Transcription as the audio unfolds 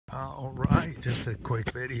All right, just a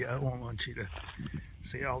quick video. I want you to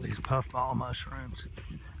see all these puffball mushrooms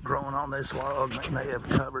growing on this log. Man, they have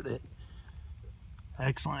covered it.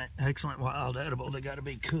 Excellent, excellent wild edible. They got to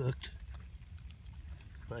be cooked,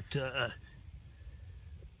 but they're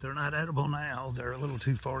not edible now. They're a little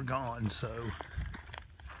too far gone. So,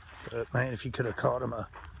 but man, if you could have caught them a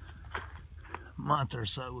month or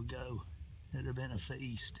so ago, it'd have been a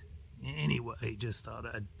feast. Anyway, just thought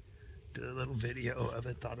I'd do a little video of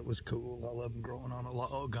it. Thought it was cool. I love them growing on a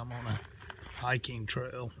log. I'm on a hiking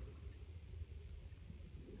trail.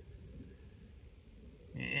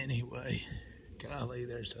 Anyway, golly,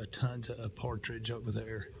 there's tons of partridge over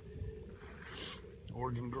there.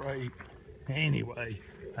 Oregon grape. Anyway,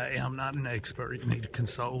 hey, I'm not an expert. You need to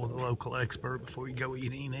consult with a local expert before you go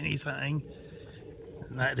eating anything.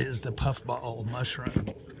 And that is the puffball mushroom.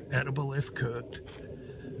 Edible if cooked.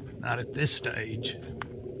 Not at this stage,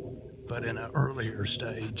 but in an earlier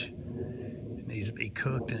stage. It needs to be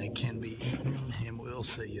cooked and it can be eaten, and we'll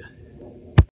see you.